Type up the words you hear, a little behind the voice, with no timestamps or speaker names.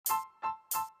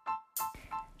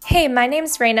Hey, my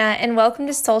name's Raina, and welcome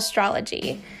to Soul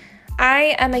Astrology.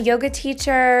 I am a yoga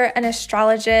teacher, an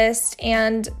astrologist,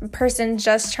 and a person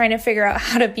just trying to figure out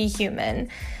how to be human.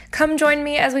 Come join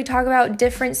me as we talk about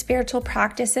different spiritual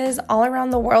practices all around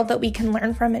the world that we can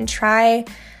learn from and try,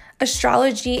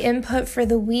 astrology input for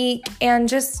the week, and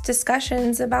just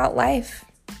discussions about life.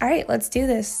 All right, let's do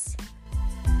this.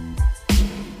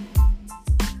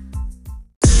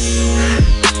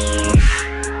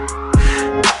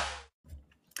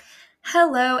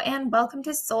 Hello and welcome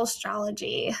to Soul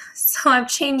Astrology. So I've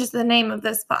changed the name of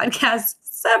this podcast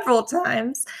several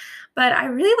times, but I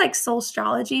really like Soul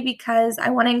Astrology because I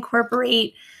want to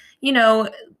incorporate,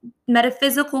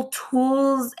 metaphysical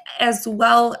tools as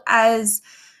well as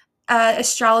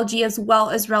astrology, as well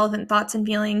as relevant thoughts and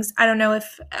feelings. I don't know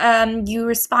if you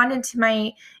responded to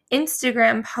my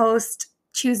Instagram post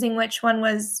choosing which one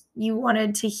was you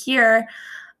wanted to hear.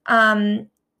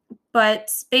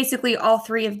 But basically all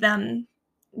three of them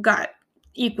got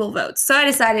equal votes. So I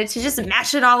decided to just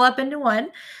mash it all up into one.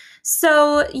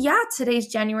 So yeah, today's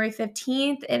January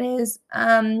 15th. It is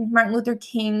Martin Luther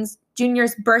King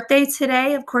Jr.'s birthday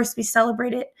today. Of course, we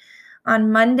celebrate it on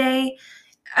Monday.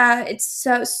 It's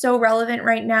so relevant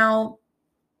right now.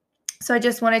 So I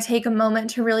just want to take a moment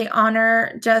to really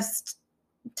honor just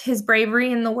his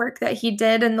bravery and the work that he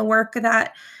did and the work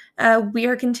that we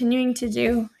are continuing to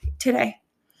do today.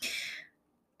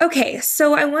 Okay,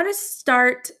 so I want to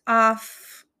start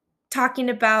off talking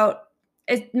about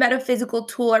a metaphysical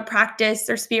tool or practice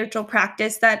or spiritual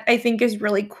practice that I think is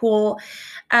really cool.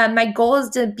 My goal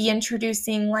is to be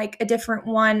introducing like a different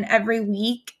one every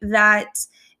week that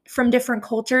from different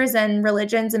cultures and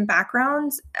religions and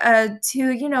backgrounds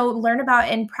to, learn about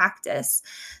in practice.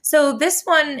 So this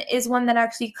one is one that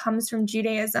actually comes from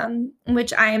Judaism,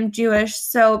 which I am Jewish.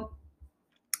 So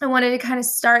I wanted to kind of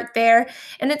start there.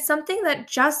 And it's something that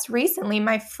just recently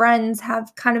my friends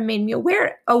have kind of made me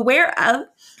aware of,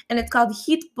 and it's called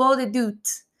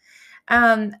hitbodedut.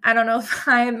 I don't know if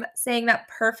I'm saying that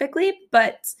perfectly,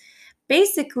 but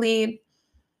basically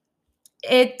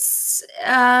it's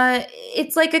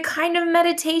like a kind of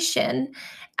meditation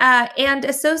and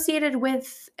associated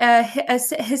with a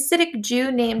Hasidic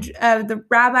Jew named the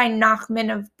Rabbi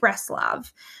Nachman of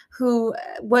Breslov, who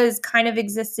was kind of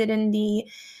existed in the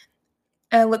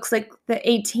looks like the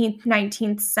 18th,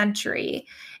 19th century.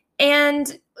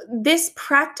 And this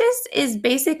practice is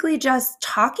basically just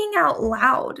talking out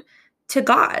loud to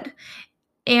God.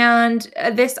 And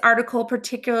this article,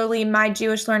 particularly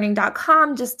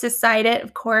myjewishlearning.com, just to cite it,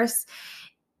 of course,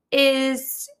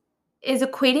 is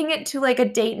equating it to like a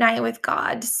date night with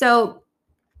God. So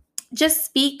just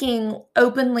speaking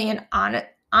openly and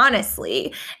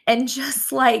honestly, and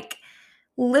just like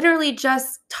literally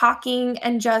just talking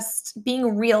and just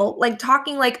being real, like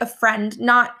talking like a friend,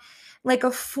 not like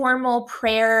a formal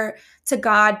prayer to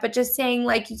God, but just saying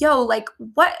like, yo, like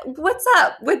what's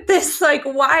up with this? Like,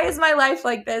 why is my life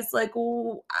like this? Like,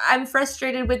 I'm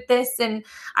frustrated with this and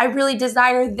I really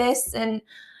desire this. And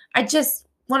I just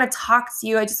want to talk to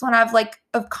you. I just want to have like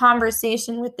a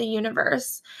conversation with the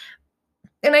universe.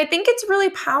 And I think it's really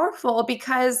powerful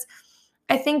because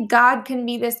I think God can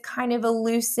be this kind of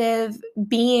elusive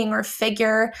being or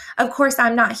figure. Of course,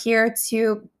 I'm not here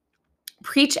to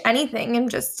preach anything. I'm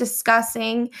just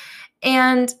discussing.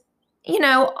 And,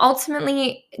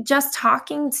 ultimately just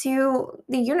talking to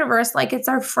the universe like it's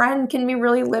our friend can be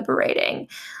really liberating.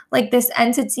 Like this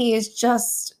entity is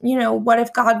just, what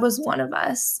if God was one of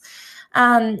us?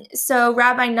 So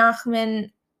Rabbi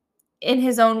Nachman, in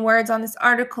his own words on this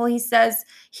article, he says,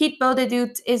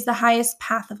 hitbodedut is the highest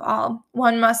path of all.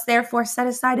 One must therefore set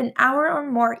aside an hour or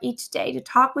more each day to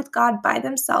talk with God by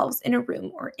themselves in a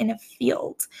room or in a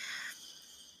field.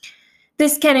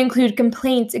 This can include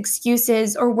complaints,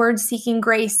 excuses, or words seeking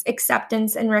grace,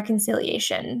 acceptance, and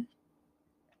reconciliation.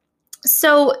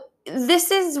 So this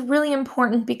is really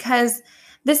important because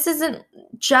this isn't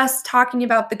just talking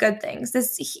about the good things.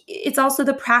 It's also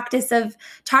the practice of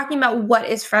talking about what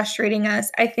is frustrating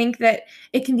us. I think that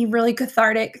it can be really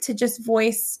cathartic to just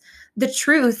voice the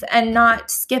truth and not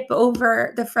skip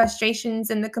over the frustrations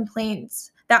and the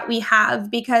complaints that we have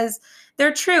because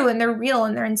they're true and they're real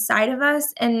and they're inside of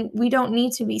us, and we don't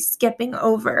need to be skipping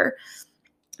over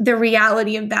the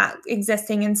reality of that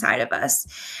existing inside of us.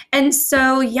 And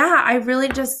so, yeah, I really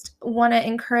just want to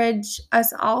encourage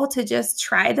us all to just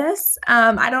try this.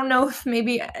 I don't know if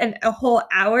maybe a whole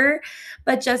hour,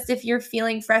 but just if you're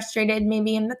feeling frustrated,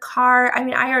 maybe in the car. I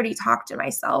mean, I already talked to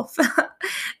myself,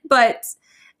 but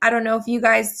I don't know if you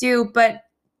guys do, but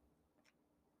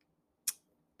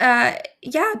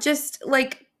yeah, just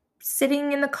like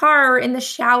sitting in the car or in the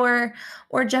shower,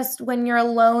 or just when you're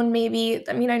alone, maybe.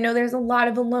 I mean, I know there's a lot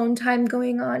of alone time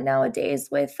going on nowadays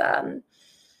with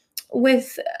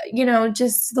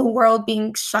just the world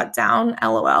being shut down,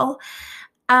 LOL.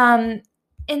 Um,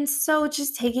 and so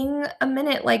just taking a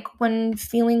minute, like when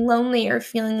feeling lonely or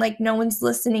feeling like no one's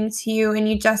listening to you and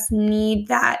you just need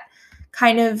that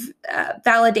kind of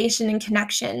validation and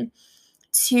connection,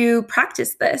 to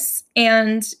practice this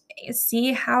and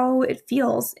see how it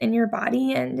feels in your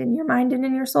body and in your mind and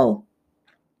in your soul.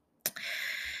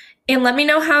 And let me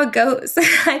know how it goes.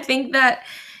 I think that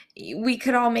we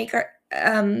could all make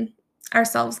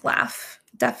ourselves laugh.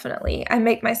 Definitely. I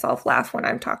make myself laugh when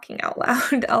I'm talking out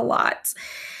loud a lot.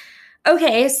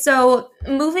 Okay, so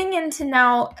moving into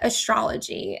now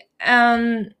astrology.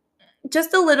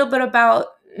 Just a little bit about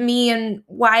me and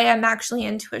why I'm actually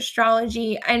into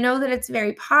astrology. I know that it's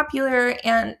very popular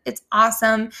and it's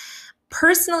awesome.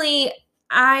 Personally,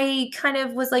 I kind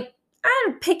of was like,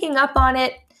 I'm picking up on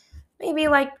it maybe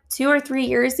like 2 or 3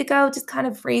 years ago, just kind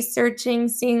of researching,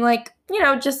 seeing like,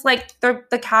 just like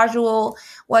the casual,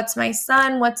 what's my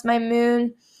sun, what's my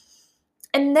moon.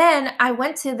 And then I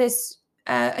went to this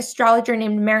astrologer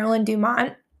named Marilyn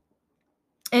Dumont,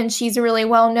 and she's really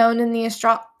well known in the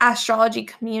astrology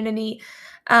community.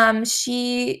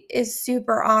 She is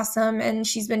super awesome, and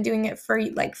she's been doing it for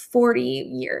like 40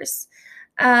 years,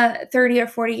 30 or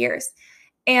 40 years.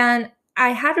 And I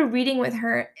had a reading with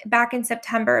her back in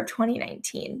September of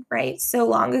 2019, right? So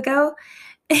long ago.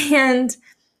 And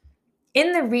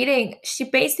in the reading, she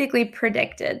basically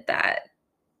predicted that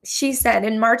she said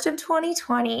in March of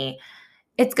 2020,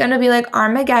 it's going to be like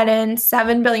Armageddon.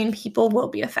 7 billion people will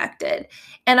be affected.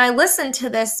 And I listened to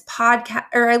this podcast,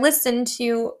 or I listened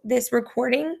to this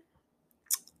recording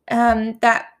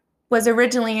that was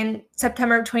originally in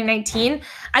September of 2019.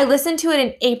 I listened to it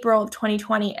in April of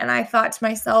 2020, and I thought to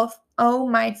myself, oh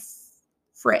my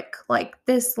frick, like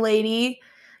this lady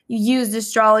used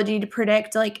astrology to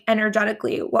predict like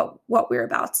energetically what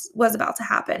was about to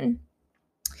happen.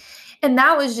 And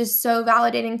that was just so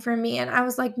validating for me. And I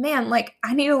was like, man, like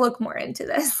I need to look more into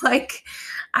this. Like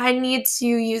I need to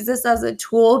use this as a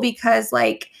tool, because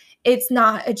like it's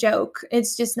not a joke.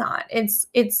 It's just not. It's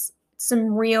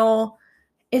some real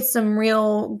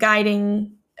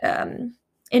guiding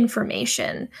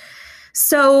information.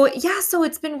 So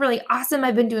it's been really awesome.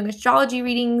 I've been doing astrology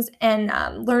readings and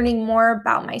learning more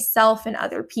about myself and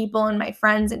other people and my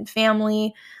friends and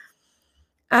family.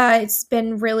 It's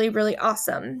been really, really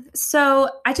awesome. So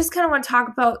I just kind of want to talk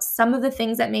about some of the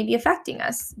things that may be affecting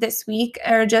us this week,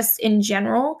 or just in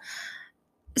general.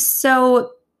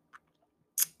 So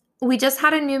we just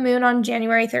had a new moon on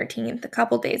January 13th, a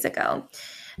couple days ago.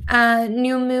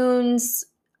 New moons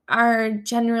are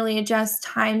generally just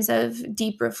times of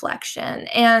deep reflection.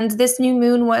 And this new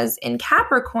moon was in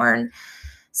Capricorn.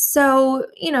 So,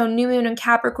 new moon in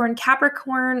Capricorn.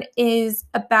 Capricorn is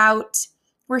about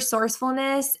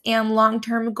resourcefulness and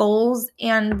long-term goals,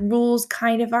 and rules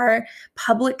kind of our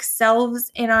public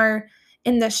selves in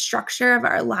the structure of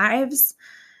our lives.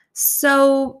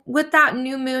 So with that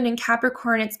new moon in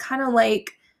Capricorn, it's kind of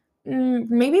like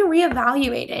maybe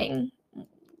reevaluating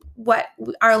what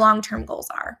our long-term goals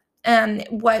are and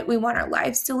what we want our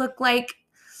lives to look like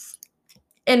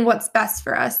and what's best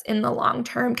for us in the long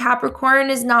term. Capricorn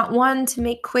is not one to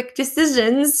make quick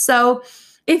decisions. So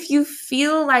if you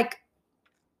feel like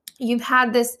you've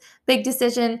had this big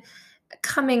decision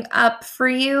coming up for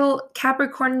you,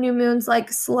 Capricorn new moon's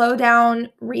like slow down,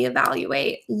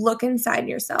 reevaluate, look inside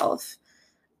yourself.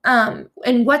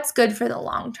 And what's good for the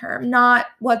long term, not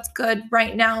what's good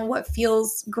right now, what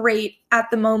feels great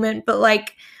at the moment, but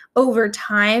like over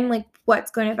time, like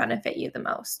what's going to benefit you the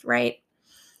most, right?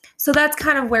 So that's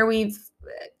kind of where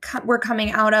we're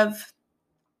coming out of.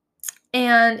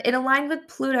 And it aligned with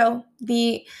Pluto,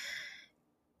 the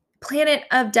planet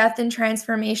of death and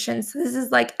transformation. So this is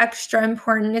like extra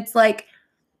important. It's like,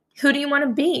 who do you want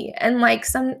to be? And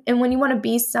when you want to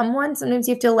be someone, sometimes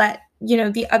you have to let,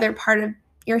 the other part of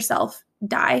yourself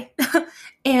die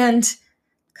and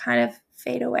kind of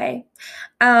fade away.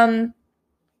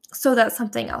 So that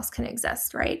something else can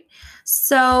exist, right?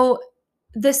 So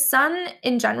the sun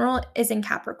in general is in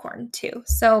Capricorn too.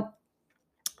 So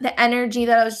the energy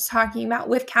that I was just talking about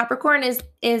with Capricorn is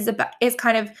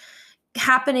kind of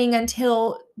happening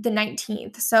until the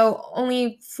 19th. So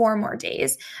only 4 more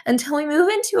days until we move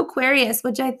into Aquarius,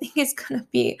 which I think is going to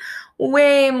be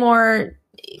way more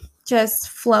just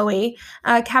flowy.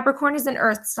 Capricorn is an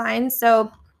earth sign,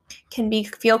 so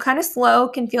feel kind of slow,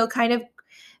 can feel kind of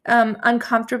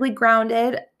uncomfortably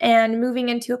grounded. And moving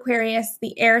into Aquarius,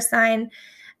 the air sign,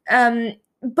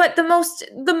 but the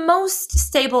most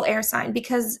stable air sign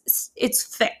because it's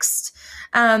fixed.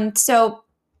 So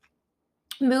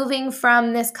moving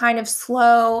from this kind of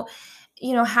slow,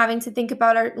 having to think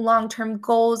about our long-term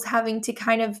goals, having to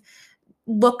kind of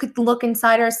look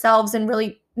inside ourselves and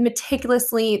really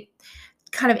meticulously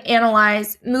kind of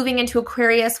analyze, moving into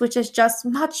Aquarius, which is just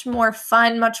much more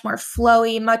fun, much more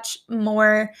flowy,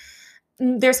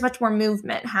 there's much more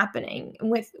movement happening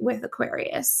with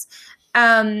Aquarius.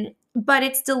 But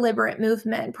it's deliberate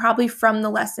movement, probably from the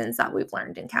lessons that we've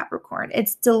learned in Capricorn.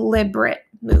 It's deliberate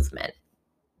movement.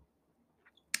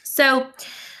 So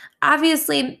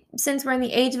obviously, since we're in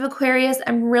the age of Aquarius,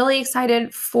 I'm really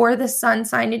excited for the sun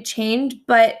sign to change.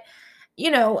 But,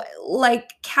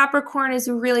 like Capricorn is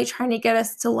really trying to get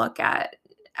us to look at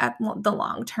the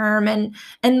long term and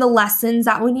the lessons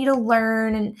that we need to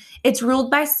learn. And it's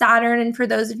ruled by Saturn. And for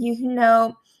those of you who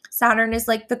know, Saturn is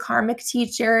like the karmic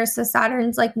teacher. So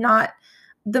Saturn's like not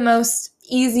the most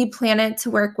easy planet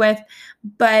to work with,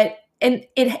 but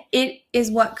it is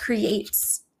what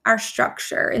creates our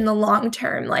structure in the long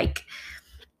term. Like,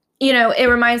 it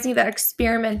reminds me of that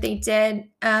experiment they did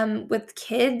with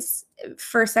kids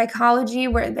for psychology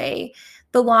where the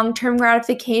long-term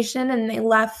gratification, and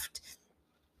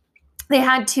they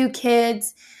had two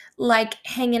kids like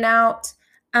hanging out,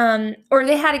 or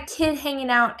they had a kid hanging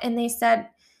out, and they said,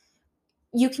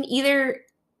 you can either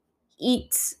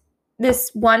eat this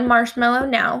one marshmallow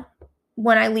now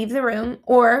when I leave the room,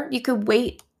 or you could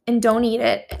wait and don't eat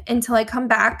it until I come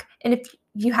back. And if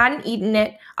you hadn't eaten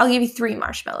it, I'll give you 3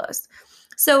 marshmallows.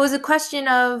 So it was a question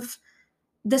of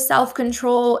the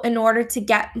self-control in order to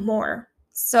get more.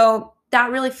 So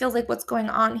that really feels like what's going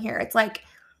on here. It's like,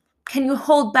 can you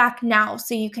hold back now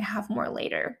so you can have more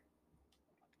later?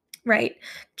 Right?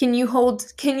 Can you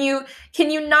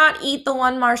not eat the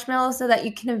 1 marshmallow so that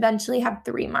you can eventually have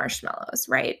 3 marshmallows,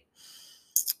 right?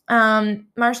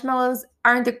 Marshmallows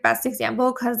aren't the best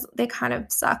example because they kind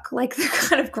of suck. Like, they're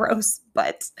kind of gross,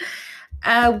 but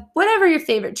whatever your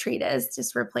favorite treat is,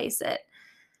 just replace it.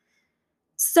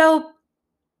 So,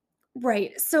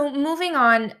 right. So moving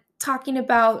on, talking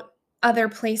about other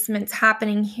placements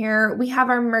happening here, we have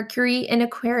our Mercury in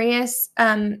Aquarius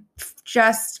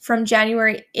just from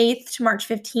January 8th to March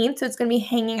 15th. So it's going to be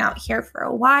hanging out here for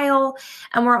a while.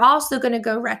 And we're also going to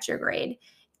go retrograde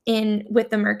with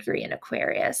the Mercury in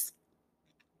Aquarius.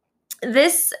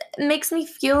 This makes me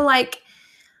feel like,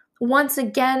 once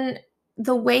again,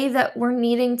 the way that we're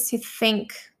needing to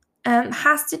think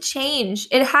has to change.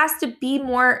 It has to be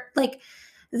more like,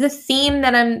 the theme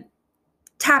that I'm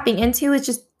tapping into is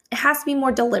just, it has to be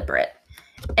more deliberate.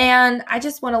 And I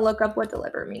just want to look up what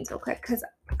deliberate means real quick, because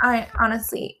I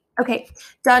honestly, okay,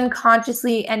 done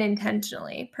consciously and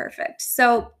intentionally. Perfect.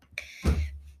 So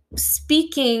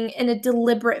speaking in a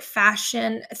deliberate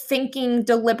fashion, thinking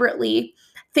deliberately,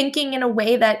 thinking in a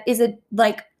way that is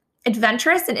like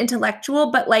adventurous and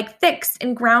intellectual, but like fixed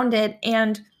and grounded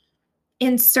and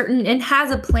certain, and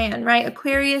has a plan, right?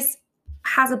 Aquarius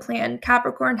has a plan.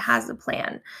 Capricorn has a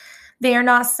plan. They are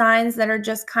not signs that are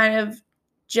just kind of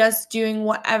just doing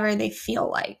whatever they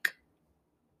feel like.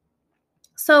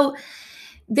 So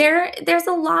there's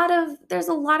a lot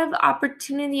of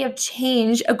opportunity of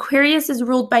change. Aquarius is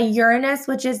ruled by Uranus,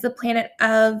 which is the planet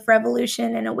of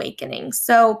revolution and awakening.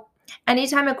 So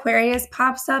anytime Aquarius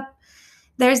pops up,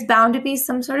 there's bound to be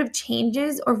some sort of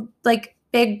changes or like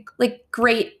big, like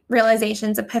great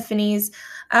realizations, epiphanies.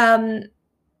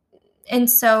 And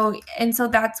so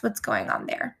that's what's going on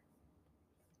there.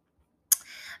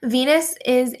 Venus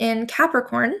is in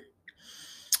Capricorn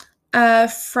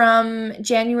from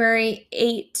January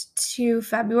 8 to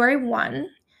February 1,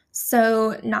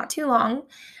 so not too long.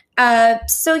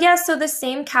 So the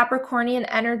same Capricornian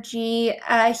energy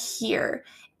here.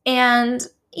 And,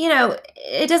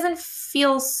 it doesn't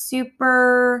feel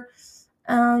super,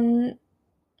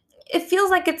 it feels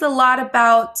like it's a lot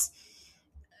about,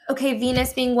 okay,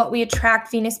 Venus being what we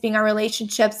attract, Venus being our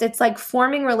relationships. It's like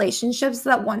forming relationships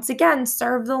that, once again,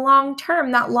 serve the long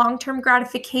term, that long-term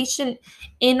gratification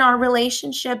in our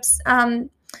relationships.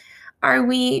 Are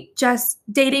we just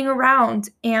dating around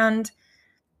and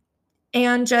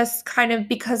just kind of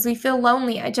because we feel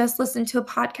lonely? I just listened to a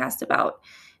podcast about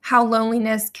how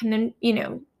loneliness can,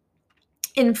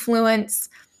 influence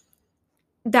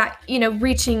that,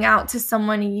 reaching out to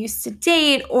someone you used to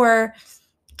date, or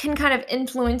can kind of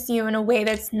influence you in a way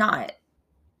that's not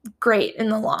great in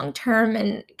the long term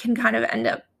and can kind of end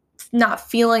up not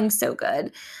feeling so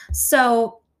good.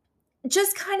 So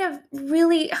just kind of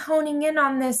really honing in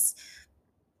on this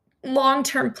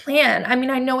long-term plan. I mean,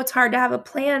 I know it's hard to have a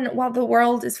plan while the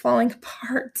world is falling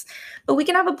apart, but we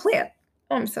can have a plan.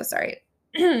 Oh, I'm so sorry.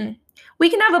 We we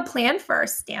can have a plan for our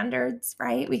standards,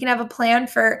 right? We can have a plan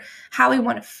for how we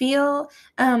want to feel,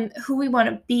 who we want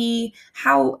to be,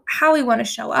 how we want to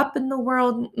show up in the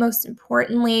world. Most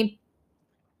importantly,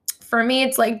 for me,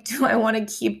 it's like, do I want to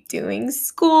keep doing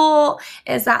school?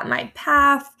 Is that my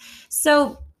path?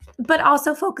 So, but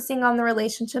also focusing on the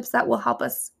relationships that will help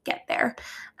us get there,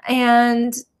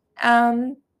 and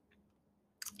um,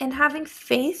 and having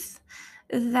faith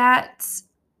that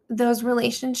those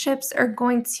relationships are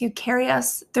going to carry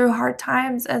us through hard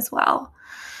times as well.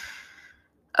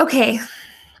 Okay.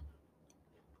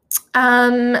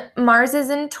 Mars is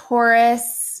in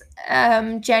Taurus,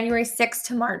 January 6th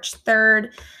to March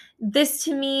 3rd. This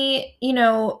to me,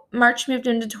 March moved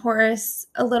into Taurus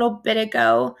a little bit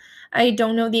ago. I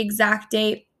don't know the exact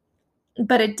date,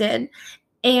 but it did.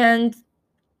 And,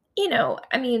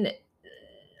 I mean,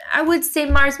 I would say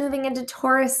Mars moving into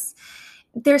Taurus,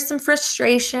 there's some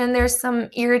frustration, there's some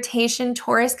irritation.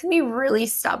 Taurus can be really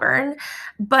stubborn,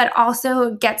 but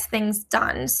also gets things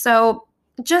done. So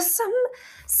just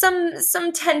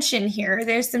some tension here.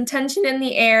 There's some tension in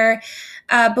the air.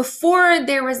 Before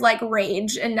there was like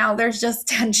rage, and now there's just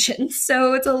tension.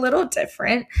 So it's a little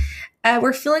different.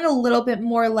 We're feeling a little bit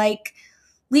more like,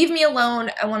 leave me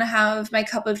alone. I want to have my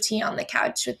cup of tea on the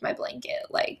couch with my blanket.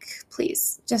 Like,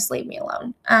 please, just leave me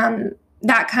alone.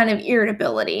 That kind of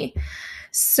irritability.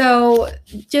 So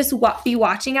just be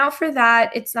watching out for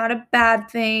that. It's not a bad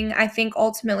thing. I think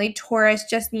ultimately Taurus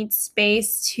just needs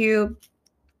space to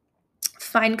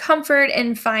find comfort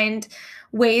and find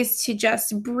ways to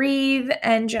just breathe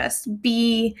and just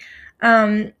be.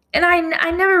 And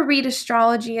I never read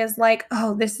astrology as like,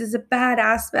 oh, this is a bad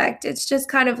aspect. It's just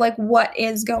kind of like what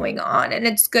is going on. And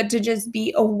it's good to just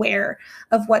be aware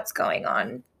of what's going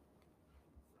on.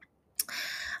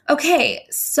 Okay,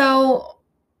 so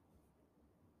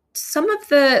some of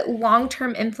the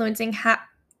long-term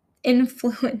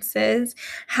influences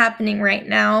happening right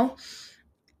now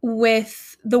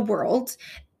with the world,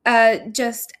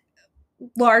 just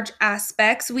large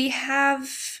aspects. We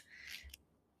have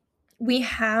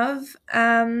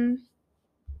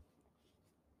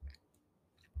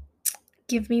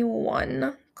give me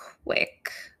one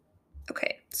quick.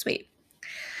 Okay, sweet.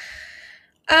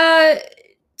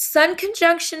 Sun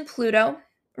conjunction Pluto,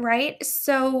 right?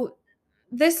 So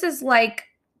this is like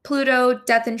Pluto,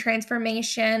 death and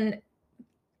transformation,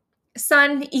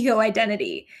 Sun, ego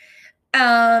identity.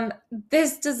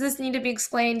 Does this need to be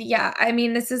explained? Yeah. I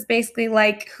mean, this is basically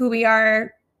like who we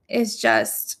are is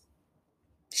just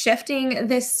shifting.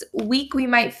 This week we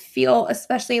might feel,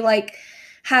 especially like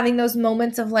having those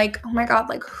moments of like, oh my God,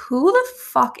 like who the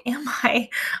fuck am I,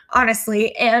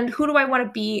 honestly? And who do I want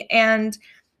to be? And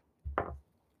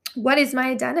what is my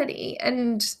identity?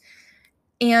 And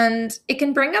it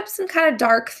can bring up some kind of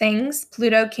dark things,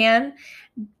 Pluto can,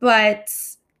 but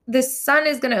the sun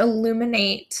is going to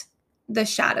illuminate the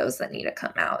shadows that need to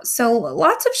come out. So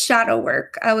lots of shadow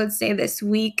work, I would say, this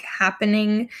week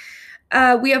happening.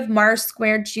 We have Mars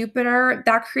square Jupiter.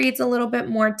 That creates a little bit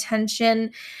more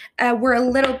tension. We're a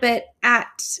little bit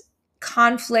at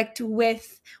conflict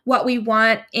with what we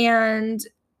want and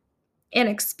an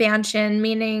expansion,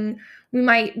 meaning we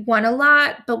might want a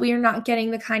lot, but we are not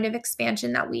getting the kind of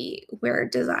expansion that we're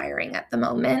desiring at the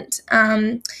moment.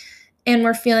 And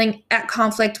we're feeling at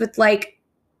conflict with like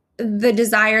the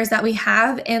desires that we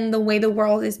have and the way the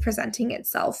world is presenting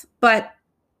itself. But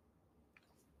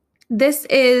this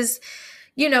is,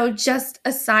 just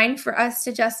a sign for us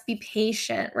to just be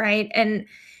patient, right? And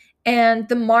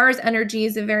the Mars energy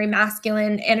is a very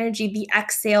masculine energy, the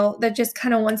exhale that just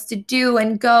kind of wants to do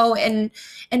and go and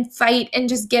fight and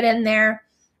just get in there.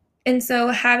 And so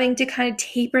having to kind of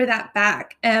taper that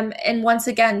back, and once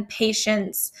again,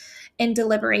 patience and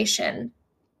deliberation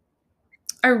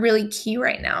are really key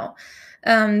right now,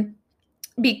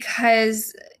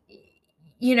 because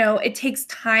it takes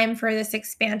time for this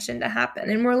expansion to happen.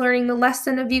 And we're learning the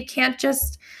lesson of you can't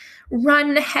just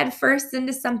run headfirst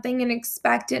into something and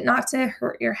expect it not to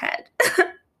hurt your head,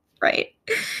 right?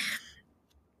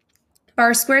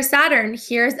 Bar square Saturn,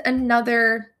 here's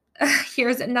another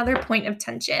point of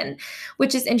tension,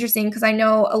 which is interesting because I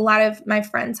know a lot of my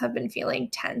friends have been feeling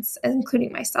tense,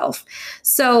 including myself.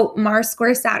 So Mars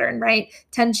square Saturn, right?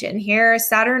 Tension here.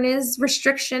 Saturn is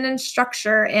restriction and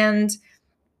structure, and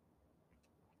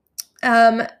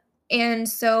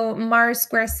so Mars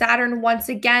square Saturn, once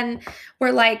again,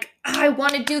 we're like, I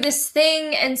want to do this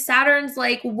thing. And Saturn's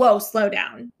like, whoa, slow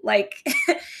down. Like,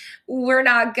 we're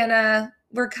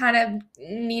kind of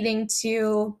needing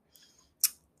to,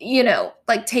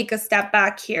 like take a step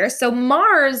back here. So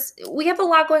Mars, we have a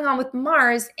lot going on with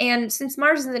Mars. And since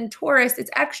Mars is in Taurus,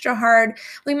 it's extra hard.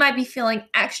 We might be feeling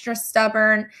extra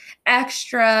stubborn,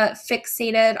 extra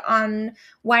fixated on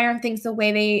why aren't things the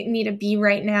way they need to be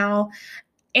right now.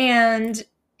 And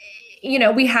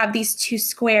we have these two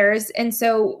squares. And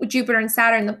so Jupiter and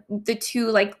Saturn, the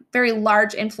two like very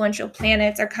large influential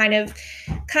planets, are kind of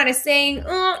saying,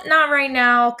 oh, not right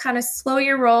now, kind of slow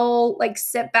your roll, like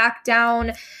sit back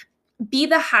down, be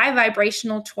the high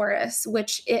vibrational Taurus,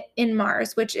 in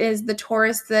Mars, which is the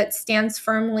Taurus that stands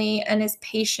firmly and is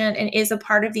patient and is a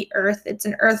part of the earth. It's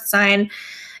an earth sign.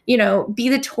 Be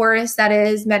the Taurus that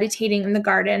is meditating in the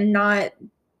garden, not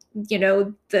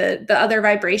the other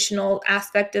vibrational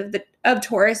aspect of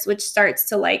Taurus, which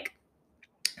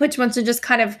wants to just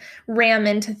kind of ram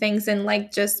into things and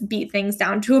like just beat things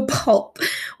down to a pulp,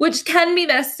 which can be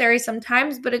necessary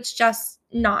sometimes, but it's just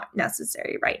not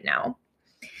necessary right now.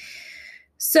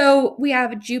 So we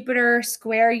have Jupiter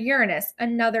square Uranus,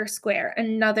 another square,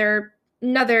 another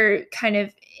kind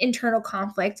of internal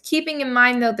conflict. Keeping in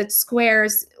mind, though, that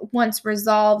squares, once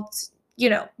resolved,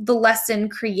 the lesson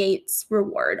creates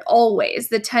reward always.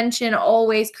 The tension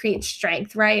always creates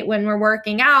strength, right? When we're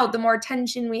working out, the more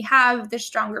tension we have, the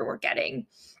stronger we're getting.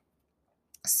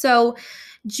 So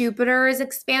Jupiter is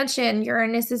expansion,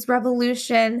 Uranus is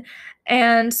revolution.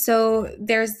 And so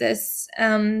there's this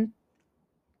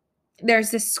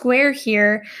square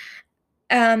here.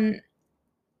 And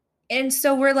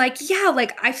so we're like, yeah,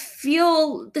 like I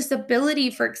feel this ability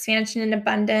for expansion and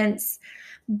abundance,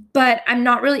 but I'm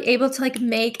not really able to like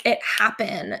make it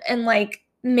happen and like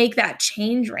make that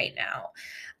change right now.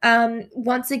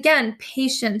 Once again,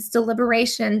 patience,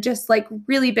 deliberation, just like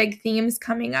really big themes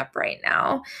coming up right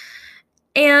now.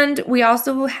 And we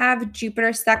also have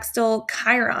Jupiter sextile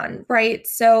Chiron, right?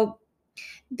 So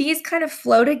these kind of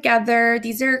flow together.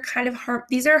 These are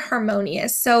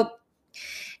harmonious. So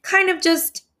kind of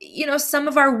just, some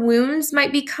of our wounds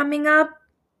might be coming up.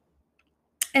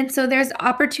 And so there's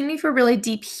opportunity for really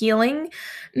deep healing,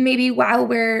 maybe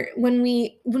when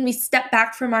we step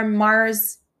back from our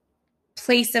Mars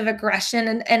place of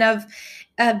aggression and of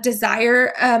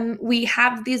desire, we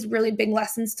have these really big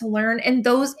lessons to learn. And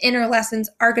those inner lessons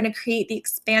are going to create the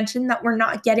expansion that we're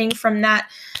not getting from that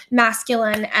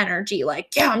masculine energy.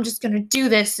 Like, yeah, I'm just going to do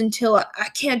this until I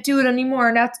can't do it anymore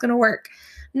and that's going to work.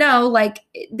 No, like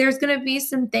there's going to be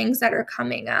some things that are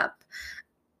coming up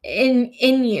in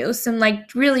you, some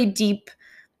like really deep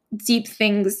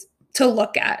things to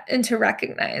look at and to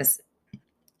recognize.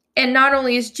 And not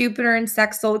only is Jupiter in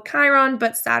sextile with Chiron,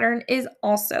 but Saturn is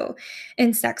also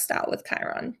in sextile with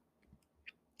Chiron.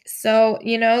 So,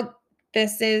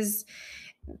 this is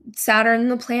Saturn,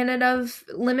 the planet of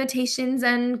limitations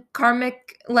and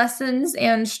karmic lessons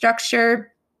and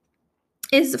structure,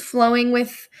 is flowing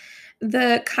with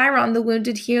the Chiron, the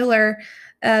wounded healer,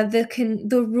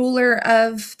 the ruler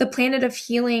of the planet of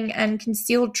healing and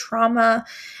concealed trauma.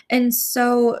 And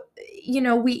so,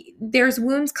 there's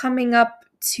wounds coming up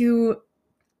to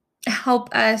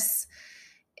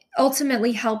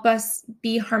ultimately help us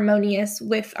be harmonious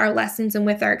with our lessons and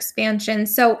with our expansion.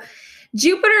 So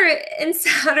Jupiter and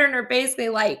Saturn are basically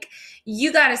like,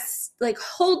 you got to like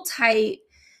hold tight,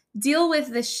 deal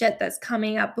with the shit that's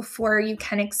coming up before you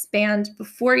can expand,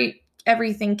 before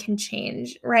everything can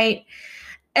change, right?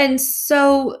 And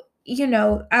so,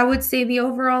 I would say the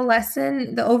overall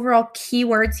lesson, the overall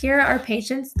keywords here are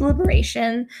patience,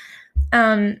 deliberation,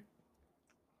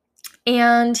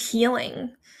 and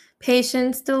healing.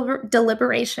 Patience,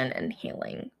 deliberation, and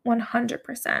healing.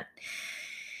 100%.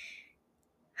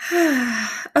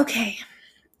 Okay.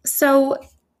 So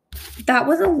that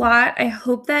was a lot. I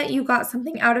hope that you got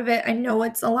something out of it. I know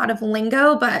it's a lot of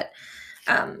lingo, but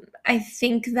I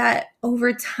think that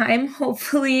over time,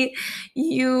 hopefully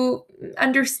you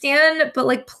understand, but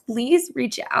like, please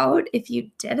reach out if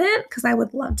you didn't, because I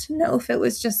would love to know if it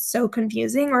was just so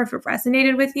confusing or if it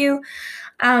resonated with you.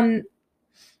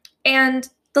 And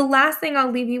the last thing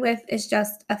I'll leave you with is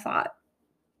just a thought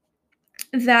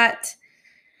that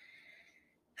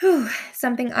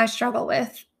something I struggle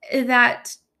with,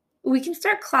 that we can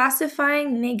start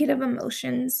classifying negative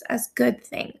emotions as good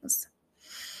things.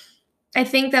 I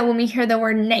think that when we hear the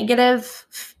word negative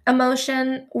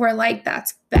emotion, we're like,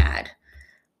 that's bad.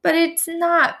 But it's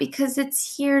not, because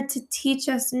it's here to teach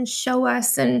us and show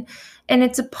us, and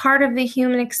it's a part of the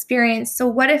human experience. So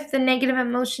what if the negative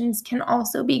emotions can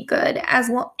also be good as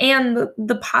well, and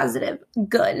the positive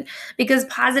good? Because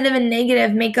positive and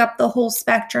negative make up the whole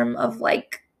spectrum of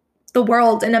like the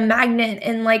world, and a magnet,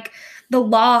 and like the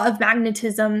law of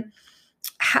magnetism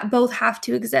both have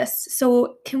to exist.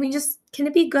 So can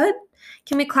it be good?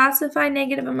 Can we classify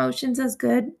negative emotions as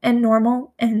good and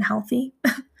normal and healthy?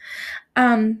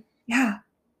 Yeah.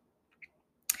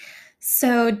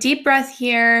 So deep breath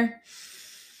here.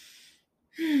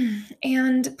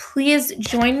 And please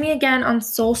join me again on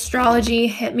Soul Astrology.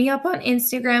 Hit me up on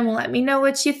Instagram. Let me know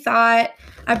what you thought.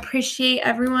 I appreciate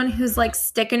everyone who's like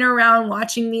sticking around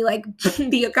watching me like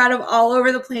be kind of all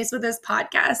over the place with this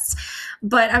podcast.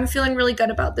 But I'm feeling really good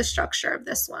about the structure of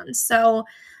this one. So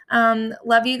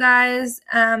love you guys.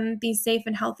 Be safe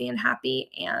and healthy and happy.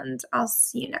 And I'll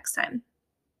see you next time.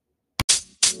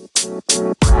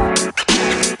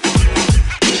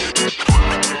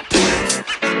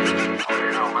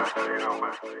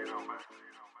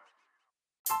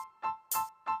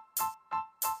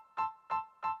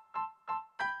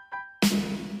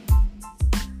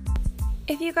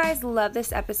 If you guys love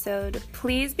this episode,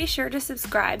 please be sure to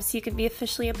subscribe so you can be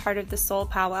officially a part of the Soul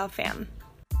Powwow fam.